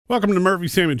Welcome to Murphy,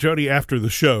 Sam, and Jody after the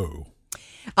show.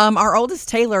 Our oldest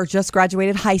Taylor just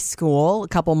graduated high school a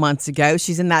couple months ago.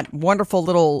 She's in that wonderful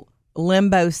little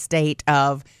limbo state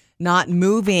of not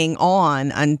moving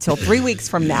on until 3 weeks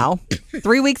from now.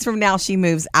 3 weeks from now, she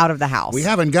moves out of the house. We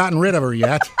haven't gotten rid of her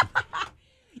yet.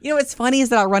 You know, what's funny is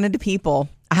that I run into people.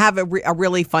 I have a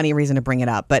really funny reason to bring it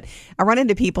up, but I run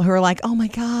into people who are like, oh my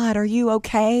God, are you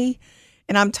okay?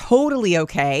 And I'm totally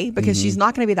okay because she's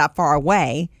not going to be that far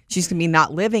away. She's going to be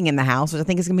not living in the house, which I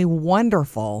think is going to be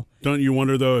wonderful. Don't you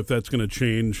wonder, though, if that's going to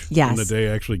change when the day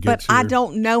actually gets here? But I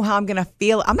don't know how I'm going to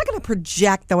feel. I'm not going to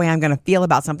project the way I'm going to feel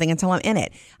about something until I'm in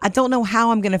it. I don't know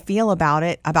how I'm going to feel about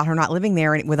it, about her not living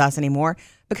there with us anymore,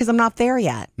 because I'm not there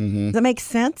yet. Does that make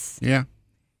sense? Yeah.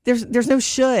 There's no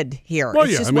should here. Well,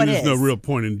 it's yeah. just There's no real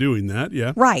point in doing that.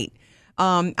 Yeah. Right.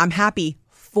 I'm happy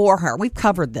for her. We've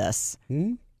covered this.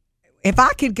 If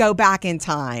I could go back in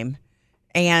time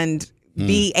and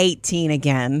be 18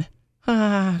 again,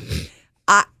 I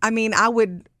mean, I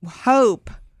would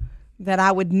hope that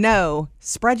I would know,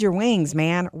 spread your wings,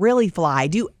 man, really fly,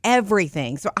 do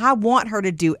everything. So I want her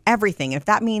to do everything. If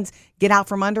that means get out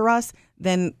from under us,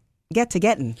 then get to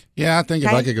getting. Yeah, I think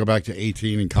if I could go back to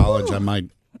 18 in college, I might.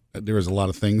 There was a lot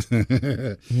of things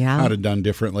I'd have done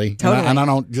differently. Totally. And I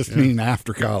don't just mean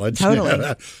after college.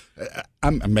 Totally.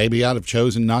 Maybe I'd have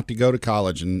chosen not to go to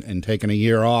college and taken a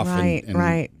year off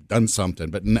and done something.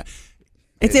 But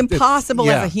it's impossible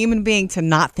as a human being to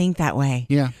not think that way.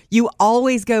 Yeah. You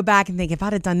always go back and think, if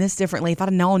I'd have done this differently, if I'd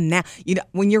have known now. You know,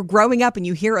 when you're growing up and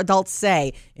you hear adults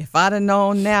say, if I'd have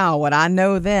known now what I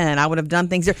know then, I would have done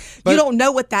things. You don't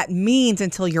know what that means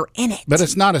until you're in it. But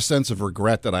it's not a sense of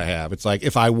regret that I have. It's like,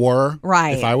 if I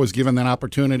was given that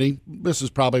opportunity, this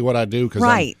is probably what I'd do.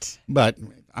 But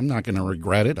I'm not going to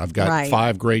regret it. I've got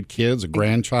 5 great kids, a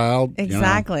grandchild.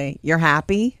 Exactly. You're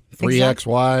happy. 3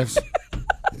 ex-wives.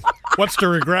 What's to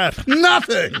regret?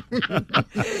 Nothing.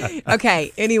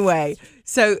 Okay. Anyway,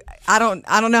 so I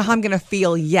don't know how I'm going to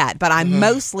feel yet, but I'm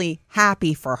mostly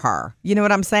happy for her. You know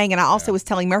what I'm saying? And I also was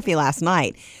telling Murphy last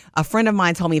night, a friend of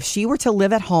mine told me if she were to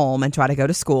live at home and try to go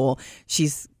to school,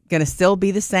 she's going to still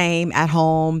be the same at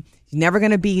home. She's never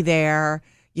going to be there,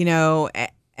 you know,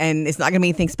 and it's not going to be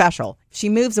anything special. If she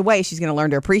moves away, she's going to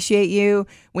learn to appreciate you.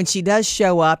 When she does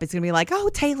show up, it's going to be like, oh,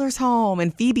 Taylor's home.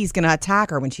 And Phoebe's going to attack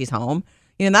her when she's home.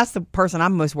 You know, that's the person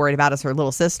I'm most worried about is her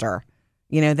little sister.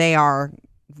 You know, they are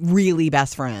really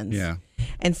best friends. Yeah.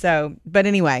 And so, but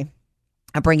anyway,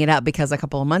 I bring it up because a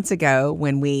couple of months ago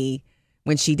when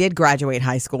she did graduate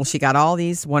high school, she got all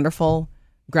these wonderful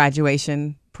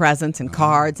graduation presents and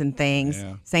cards and things.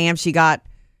 Yeah. Sam, she got,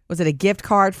 was it a gift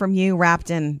card from you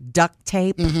wrapped in duct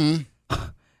tape?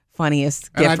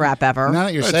 Funniest gift wrap ever. Now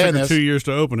that you're It saying took her this, 2 years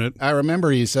to open it. I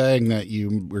remember you saying that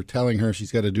you were telling her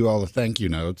she's got to do all the thank you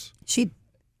notes.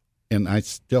 And I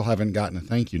still haven't gotten a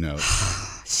thank you note.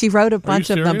 She wrote a bunch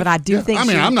of them, but I do think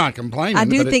I'm not complaining. I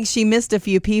do think she missed a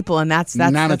few people, and that's now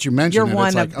that you mention you're it, one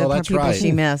it's like, of the people right.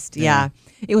 she missed. Yeah.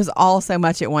 It was all so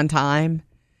much at one time.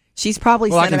 She's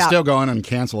probably I sent can about still go in and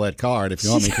cancel that card if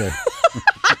you want me to.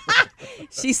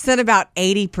 she sent about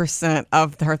 80%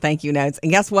 of her thank you notes,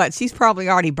 and guess what? She's probably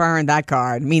already burned that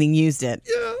card, meaning used it.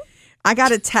 Yeah. I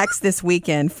got a text this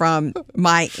weekend from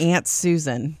my Aunt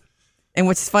Susan, and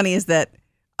what's funny is that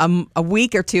a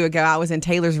week or two ago, I was in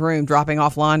Taylor's room dropping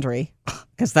off laundry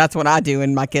because that's what I do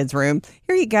in my kid's room.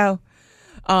 Here you go.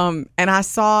 And I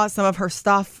saw some of her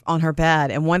stuff on her bed.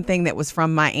 And one thing that was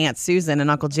from my Aunt Susan and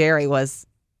Uncle Jerry was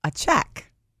a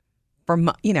check for,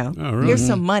 here's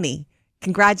some money.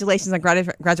 Congratulations on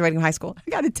graduating from high school.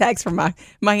 I got a text from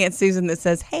my Aunt Susan that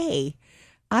says, hey,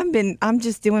 I'm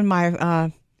just doing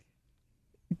my,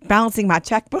 balancing my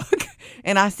checkbook.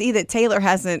 And I see that Taylor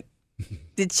hasn't.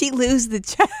 Did she lose the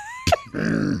check?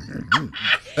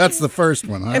 That's the first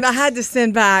one, huh? And I had to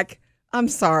send back, I'm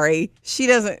sorry, she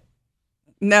doesn't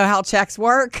know how checks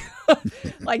work.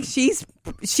 Like she's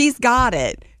got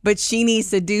it, but she needs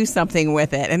to do something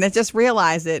with it. And I just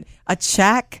realized that a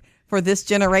check for this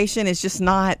generation is just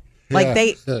not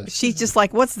like she's just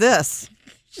like, what's this?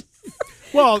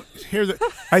 Well,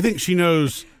 I think she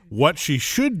knows what she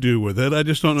should do with it. I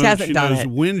just don't know if she knows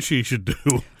when she should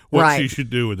do what she should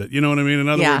do with it. You know what I mean? In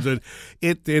other words,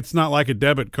 it's not like a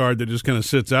debit card that just kind of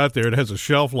sits out there. It has a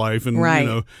shelf life, and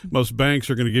most banks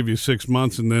are going to give you 6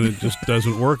 months, and then it just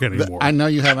doesn't work anymore. I know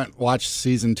you haven't watched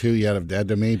season 2 yet of Dead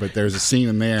to Me, but there's a scene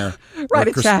in there write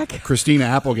a check. Christina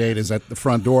Applegate is at the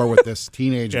front door with this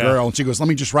teenage girl, and she goes, "Let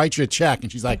me just write you a check,"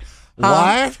 and she's like,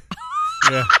 "What?"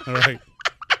 Yeah, all right.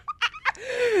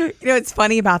 You know what's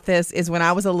funny about this is when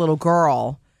I was a little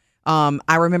girl,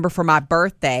 I remember for my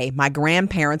birthday, my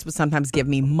grandparents would sometimes give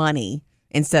me money.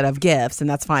 instead of gifts, and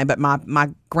that's fine. But my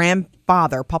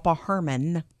grandfather, Papa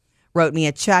Herman, wrote me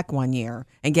a check one year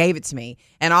and gave it to me.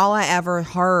 And all I ever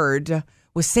heard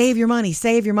was save your money,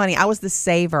 save your money. I was the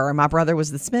saver and my brother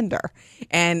was the spender.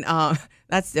 And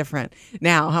that's different.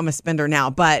 Now I'm a spender now,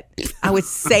 but I was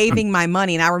saving my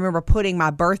money. And I remember putting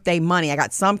my birthday money. I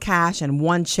got some cash and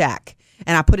one check,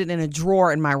 and I put it in a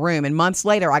drawer in my room. And months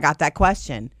later, I got that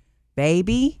question,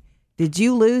 baby, did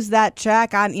you lose that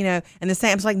check? And the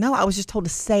same, I was like, no, I was just told to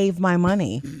save my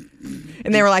money.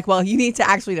 And they were like, well, you need to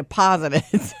actually deposit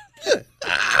it.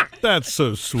 That's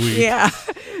so sweet. Yeah.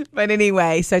 But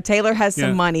anyway, so Taylor has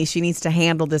some money she needs to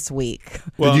handle this week.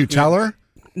 Well, did you tell her?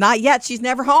 Not yet. She's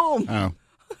never home. Oh.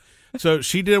 So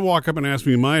she did walk up and ask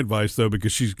me my advice, though,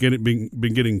 because she's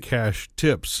been getting cash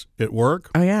tips at work.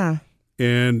 Oh, yeah.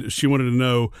 And she wanted to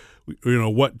know,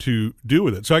 what to do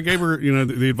with it. So I gave her,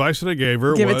 the advice that I gave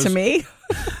her Give was... it to me?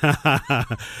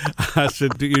 I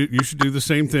said, you should do the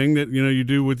same thing that, you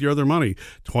do with your other money.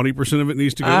 20% of it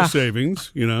needs to go to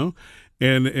savings,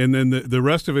 And then the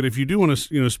rest of it, if you do want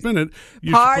to spend it,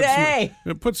 you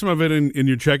put some of it in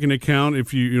your checking account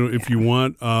if you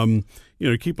want.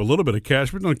 Keep a little bit of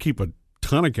cash, but don't keep a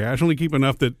ton of cash. Only keep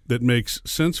enough that makes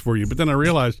sense for you. But then I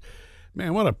realized,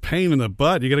 man, what a pain in the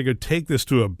butt! You got to go take this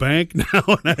to a bank now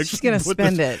and actually she's going to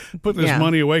spend put this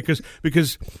money away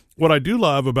because what I do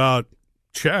love about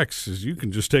checks is you can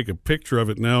just take a picture of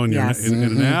it now in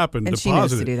an app and deposit she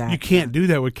knows it. To do that. You can't do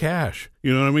that with cash.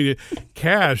 You know what I mean?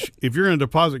 Cash, if you're going to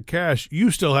deposit cash,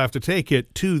 you still have to take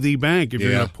it to the bank if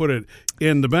you're going to put it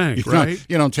in the bank, right?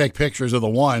 You don't take pictures of the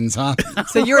ones, huh?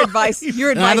 So your advice on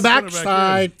the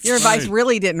backside. Your advice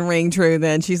really didn't ring true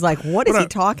then. She's like, what is he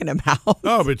talking about?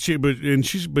 Oh, but she's going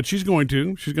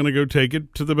to. She's going to go take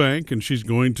it to the bank and she's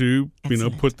going to,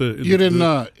 put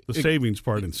the savings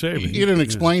part in savings. You didn't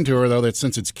explain to her though that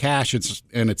since it's cash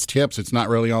and it's tips, it's not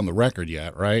really on the record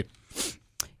yet, right?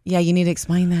 Yeah, you need to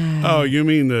explain that. Oh, you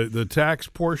mean the tax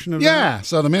portion of that? Yeah,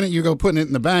 so the minute you go putting it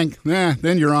in the bank,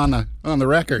 then you're on the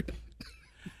record.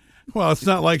 Well, it's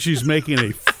not like she's making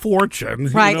a fortune.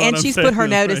 Right, and she's put her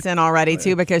notice in already,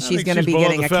 too, because she's going to be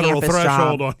getting a campus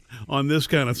job. On this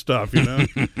kind of stuff,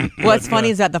 What's funny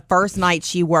is that the first night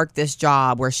she worked this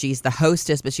job where she's the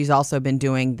hostess, but she's also been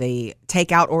doing the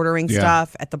takeout ordering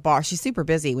stuff at the bar. She's super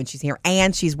busy when she's here,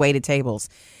 and she's waited tables.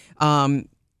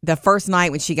 The first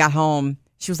night when she got home,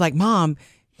 she was like, Mom,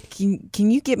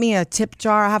 can you get me a tip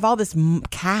jar? I have all this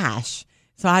cash.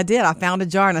 So I did. I found a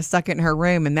jar and I stuck it in her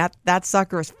room, and that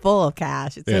sucker is full of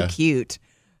cash. It's so cute.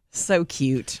 So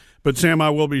cute. But Sam, I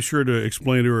will be sure to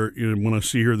explain to her when I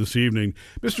see her this evening.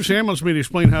 Mr. Sam wants me to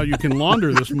explain how you can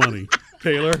launder this money,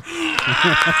 Taylor.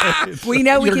 We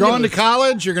know you're going to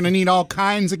college. You're going to need all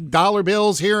kinds of dollar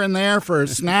bills here and there for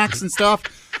snacks and stuff.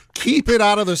 Keep it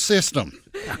out of the system.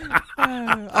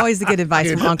 Always the good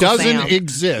advice from Uncle Sam. It doesn't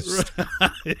exist.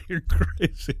 You're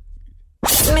crazy.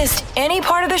 Missed any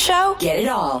part of the show? Get it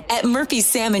all at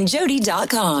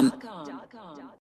murphysamandjody.com.